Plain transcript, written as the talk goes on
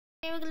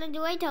Today we're gonna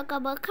do a talk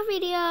about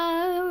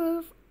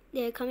video.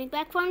 They're coming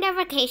back from their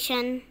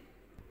vacation.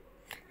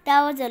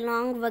 That was a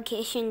long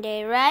vacation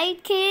day,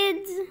 right,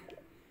 kids?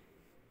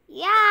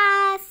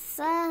 Yes,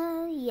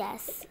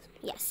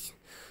 yes.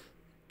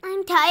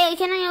 I'm tired.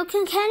 Can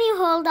you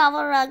hold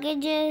our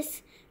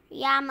luggages?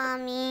 Yeah,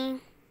 mommy.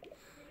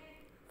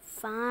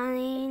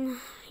 Fine.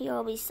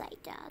 You'll be beside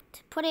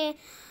that. Put it.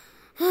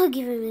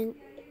 Give him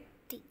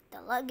the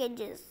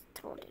luggages.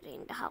 Throw it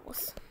in the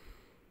house.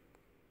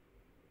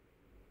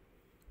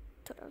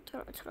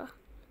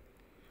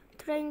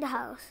 Throw in the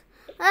house.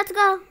 Let's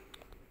go.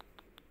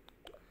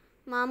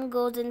 Mom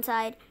goes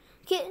inside.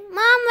 Mom,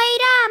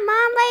 wait up!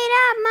 Mom, wait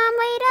up! Mom,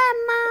 wait up!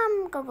 Mom!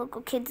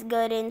 Go. Kids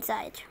go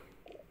inside.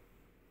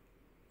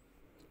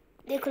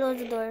 They close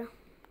the door.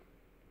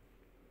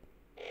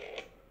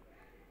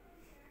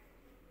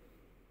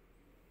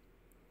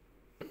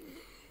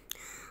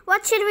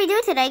 What should we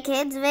do today,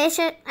 kids? We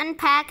should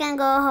unpack and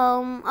go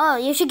home. Oh,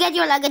 you should get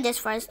your luggages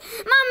first.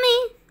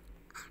 Mommy!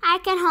 I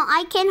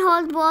can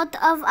hold both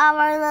of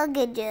our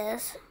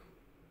luggages.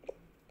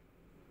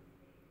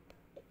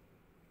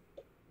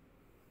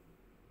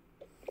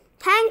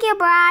 Thank you,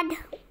 Brad.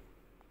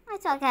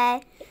 It's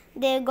okay.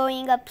 They're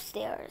going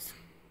upstairs.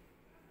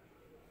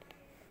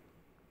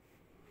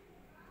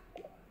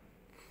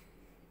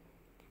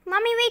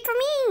 Mommy, wait for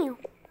me.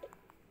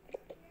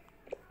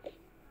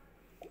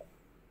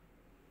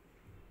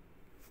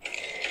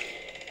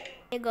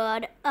 They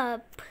got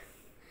up.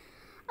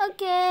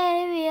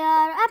 Okay, we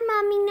are up,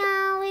 Mommy,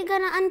 now. We're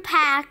gonna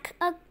unpack.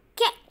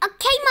 Okay,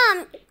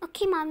 Mom.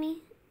 Okay,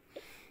 Mommy.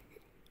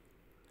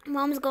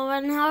 Mom's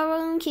going in her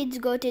room. Kids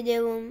go to the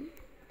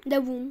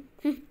room.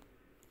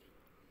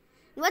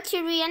 What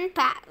should we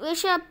unpack? We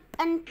should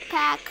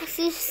unpack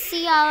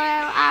Sissy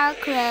our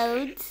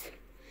clothes.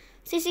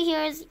 Sissy,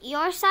 here's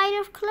your side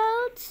of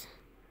clothes.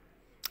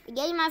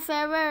 Get my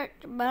favorite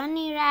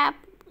bunny wrap.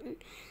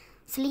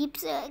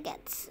 Sleeps,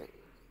 gets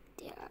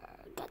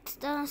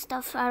the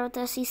stuff out of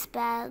the Siss's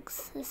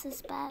bags.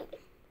 Siss's bag.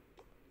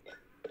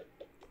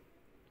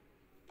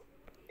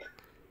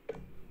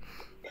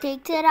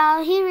 Take it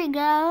out. Here we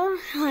go.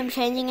 I'm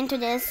changing into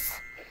this.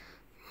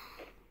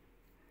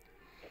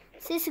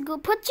 Sissy, go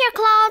put your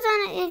clothes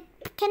on it.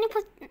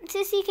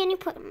 Sissy, can you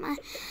put my...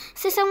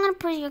 Sissy, I'm going to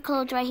put your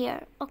clothes right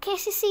here. Okay,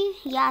 Sissy?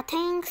 Yeah,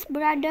 thanks,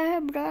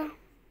 brother.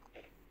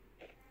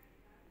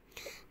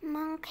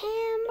 My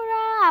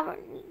camera. I'm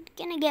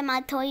going to get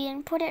my toy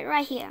and put it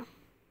right here.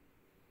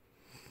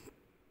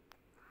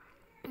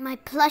 My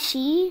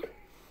plushie.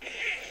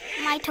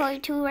 My toy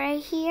too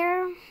right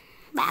here.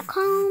 Back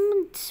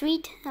home,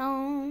 sweet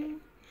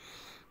home.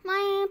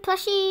 My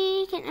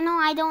plushie, no,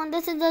 I don't.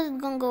 This is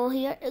gonna go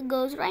here. It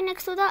goes right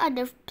next to the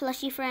other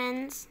plushie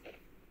friends.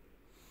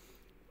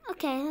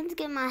 Okay, let's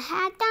get my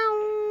hat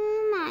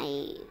down.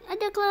 My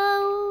other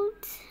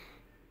clothes.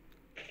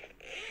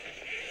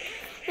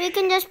 We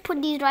can just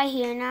put these right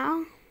here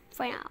now.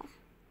 For now.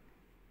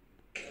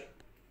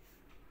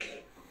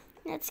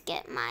 Let's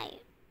get my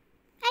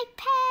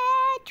iPad.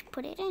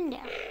 Put it in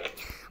there.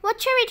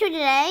 What should we do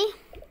today?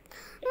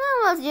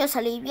 Well, let's just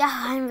sleep. Yeah,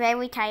 I'm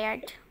very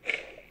tired.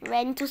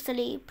 Ready to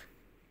sleep.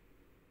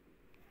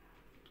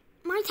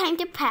 My time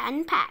to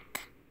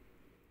unpack.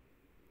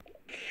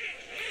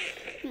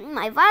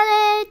 My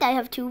wallet. I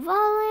have 2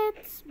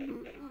 wallets.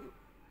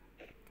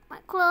 My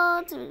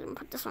clothes. We're gonna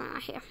put this one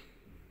right here.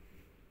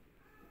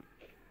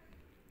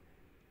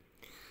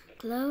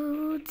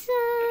 Clothes.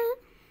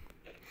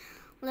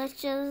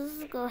 Let's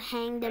just go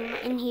hang them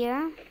in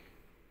here.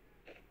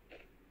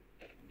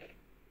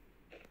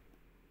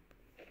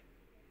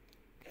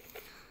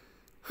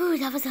 Ooh,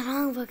 that was a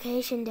long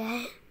vacation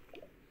day.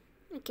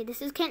 Okay,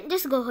 can't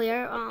just go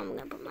here. I'm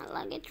gonna put my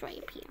luggage right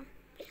up here.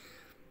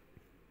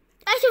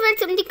 I should wear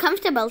something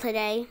comfortable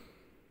today.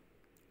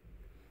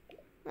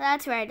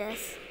 Let's wear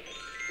this.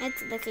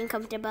 It's looking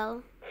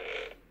comfortable.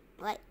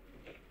 What?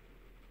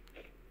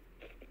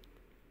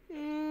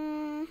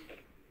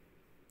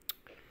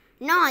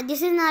 No,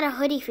 this is not a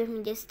hoodie for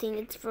me. This thing,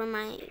 it's for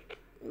my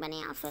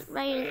bunny outfit.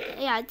 Right?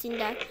 Yeah, it's in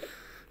there.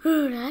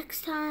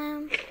 Next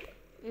time.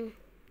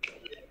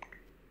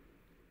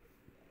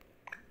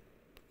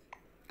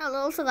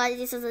 Also, guys,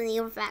 this is a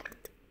new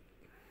fact.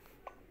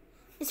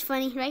 It's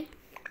funny, right?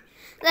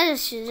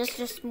 Let's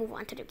just move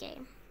on to the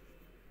game.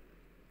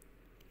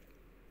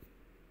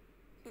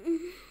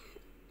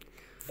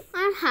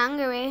 I'm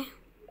hungry.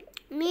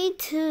 Me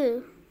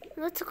too.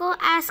 Let's go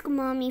ask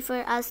Mommy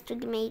for us to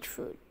make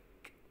food.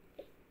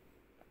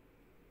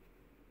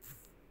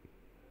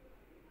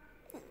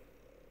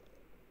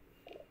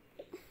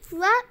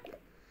 What?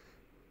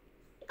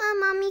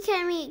 Mommy,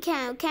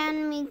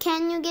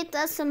 can you get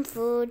us some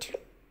food?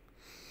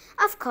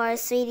 Of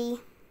course, sweetie.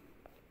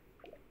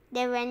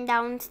 They went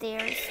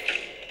downstairs.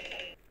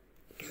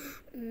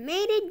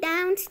 Made it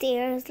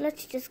downstairs.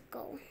 Let's just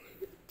go.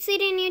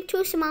 Sit in your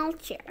 2 small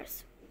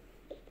chairs.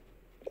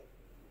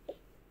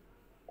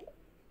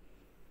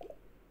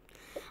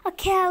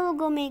 Okay, I will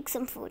go make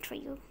some food for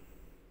you.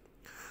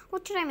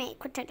 What should I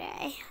make for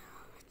today?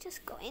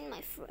 Just go in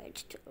my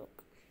fridge to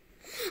look.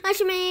 I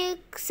should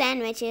make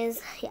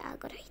sandwiches. Yeah,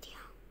 good idea.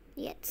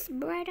 Get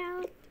bread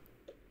out.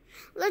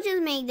 Let's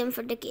just make them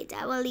for the kids.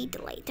 I will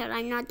eat later.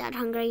 I'm not that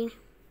hungry.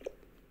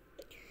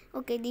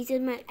 Okay, these are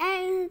my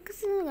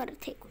eggs. I gotta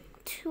take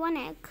one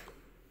egg.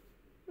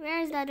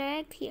 Where is that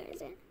egg? Here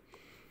is it.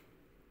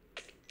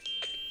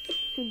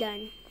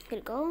 Done.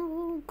 Gonna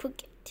go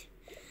cook it.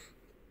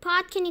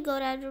 Pot, can you go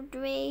out of the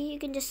way? You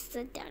can just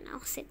sit down now.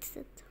 Sit.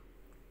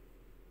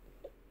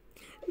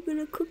 We're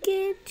gonna cook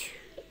it.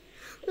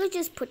 Let's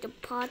just put the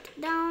pot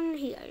down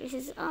here. This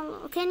is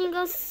can you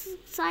go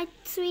side,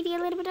 sweetie, a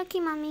little bit? Okay,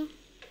 mommy.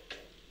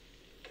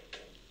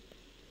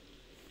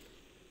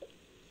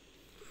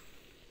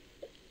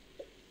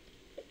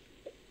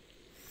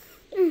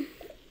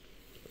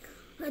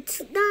 It's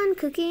done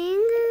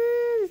cooking.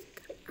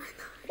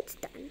 It's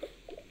done.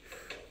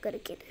 Gotta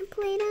get a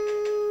plate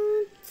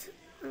out.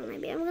 Or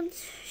maybe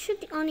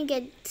should only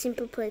get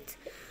simple plates.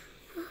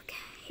 Okay,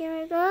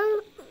 here we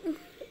go.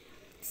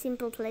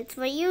 Simple plates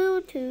for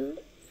you too.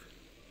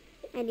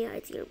 And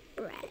here's your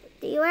bread.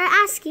 You were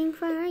asking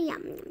for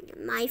yum.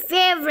 My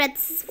favorite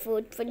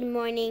food for the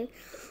morning.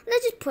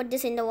 Let's just put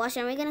this in the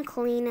washer. We're gonna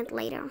clean it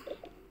later.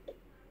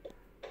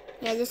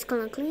 Yeah, just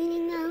gonna clean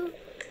it now.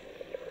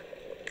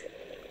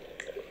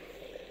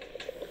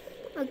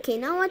 Okay,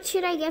 now what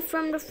should I get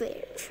from the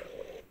fridge?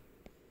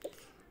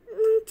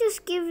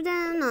 Just give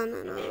them no.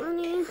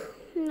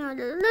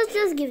 Let's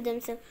just give them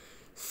some.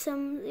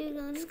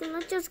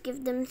 Let's just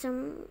give them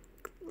some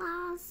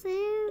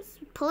glasses.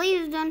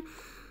 Please don't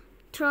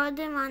throw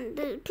them on.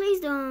 Please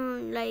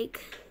don't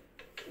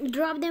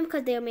drop them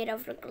because they're made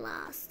of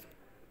glass.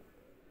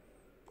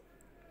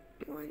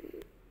 Where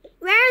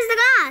is the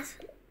glass?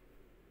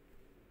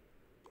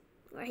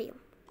 Right here.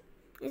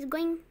 It's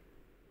going.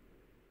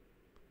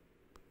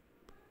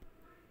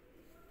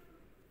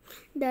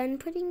 Done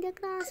putting the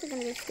glass.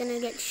 I'm just gonna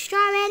get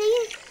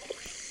strawberry.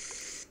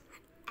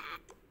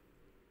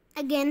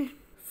 Again,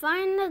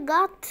 finally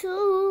got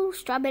to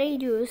strawberry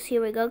juice.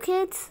 Here we go,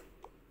 kids.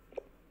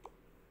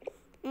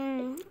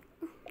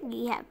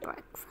 We have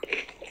breakfast.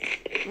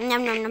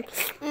 Nom nom nom.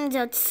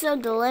 That's so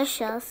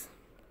delicious.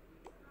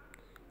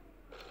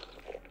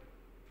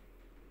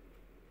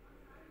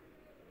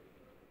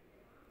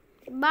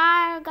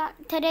 Bye.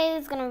 Today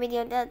is gonna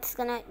video. That's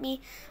gonna be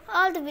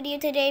all the video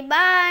today.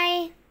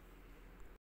 Bye.